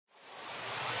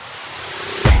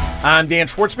I'm Dan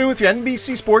Schwartzman with your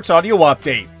NBC Sports Audio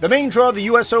Update. The main draw of the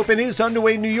U.S. Open is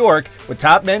underway in New York, with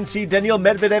top men's seed Daniil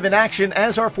Medvedev in action,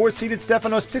 as are 4th-seeded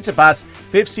Stefanos Tsitsipas,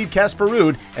 5th-seed Casper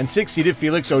Ruud, and 6th-seeded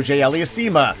Felix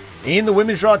Auger-Aliassime. In the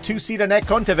women's draw, 2-seed Anett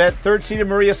Kontaveit, 3rd-seeded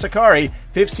Maria Sakkari,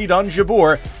 5th-seed Ons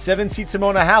Jabeur, 7th-seed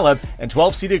Simona Halep, and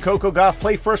 12th-seeded Coco Gauff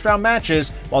play first-round matches,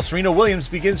 while Serena Williams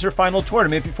begins her final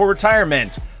tournament before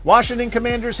retirement. Washington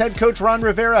Commanders head coach Ron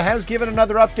Rivera has given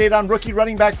another update on rookie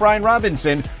running back Brian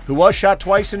Robinson, who was shot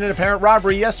twice in an apparent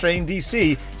robbery yesterday in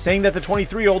D.C., saying that the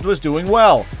 23-year-old was doing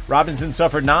well. Robinson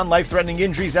suffered non-life-threatening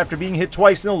injuries after being hit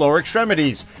twice in the lower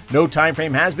extremities. No time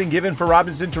frame has been given for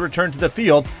Robinson to return to the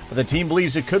field, but the team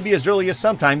believes it could be as early as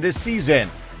sometime this season.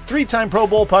 Three-time Pro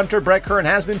Bowl punter Brett Kern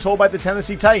has been told by the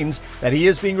Tennessee Titans that he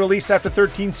is being released after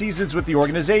 13 seasons with the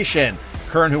organization.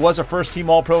 Kern, who was a first-team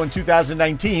All-Pro in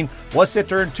 2019, was set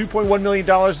to earn $2.1 million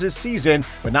this season,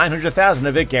 with $900,000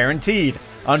 of it guaranteed.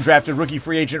 Undrafted rookie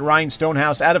free agent Ryan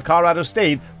Stonehouse out of Colorado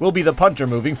State will be the punter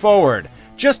moving forward.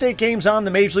 Just 8 games on the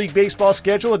Major League Baseball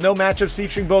schedule, with no matchups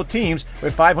featuring both teams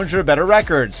with 500 or better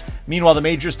records. Meanwhile, the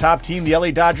Majors' top team, the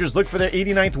LA Dodgers, look for their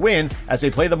 89th win as they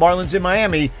play the Marlins in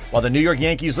Miami, while the New York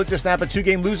Yankees look to snap a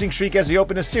 2-game losing streak as they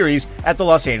open a series at the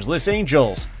Los Angeles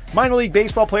Angels. Minor League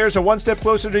Baseball players are one step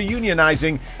closer to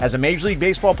unionizing, as the Major League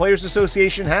Baseball Players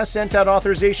Association has sent out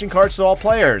authorization cards to all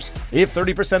players. If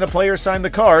 30% of players sign the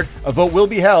card, a vote will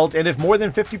be held, and if more than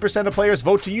 50% of players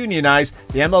vote to unionize,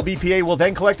 the MLBPA will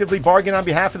then collectively bargain on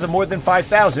behalf of the more than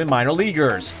 5,000 minor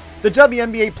leaguers. The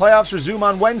WNBA playoffs resume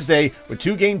on Wednesday with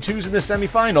 2 Game 2s in the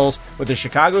semifinals, with the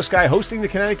Chicago Sky hosting the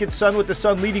Connecticut Sun, with the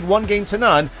Sun leading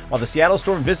 1-0, while the Seattle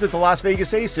Storm visit the Las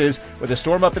Vegas Aces, with the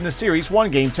Storm up in the series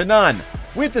 1-0.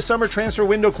 With the summer transfer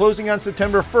window closing on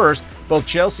September 1st, both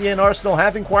Chelsea and Arsenal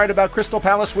have inquired about Crystal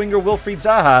Palace winger Wilfried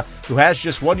Zaha, who has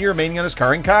just 1 year remaining on his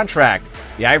current contract.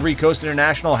 The Ivory Coast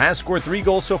international has scored 3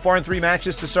 goals so far in 3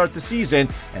 matches to start the season,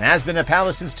 and has been at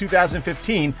Palace since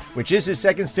 2015, which is his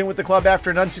second stint with the club after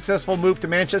an unsuccessful move to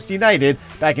Manchester United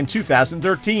back in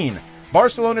 2013.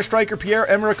 Barcelona striker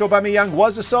Pierre-Emerick Aubameyang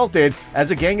was assaulted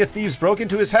as a gang of thieves broke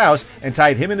into his house and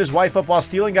tied him and his wife up while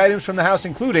stealing items from the house,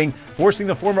 including forcing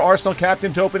the former Arsenal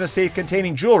captain to open a safe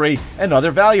containing jewelry and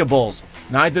other valuables.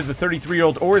 Neither the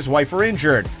 33-year-old or his wife were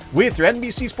injured. With your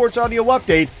NBC Sports Audio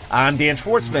Update, I'm Dan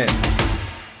Schwartzman.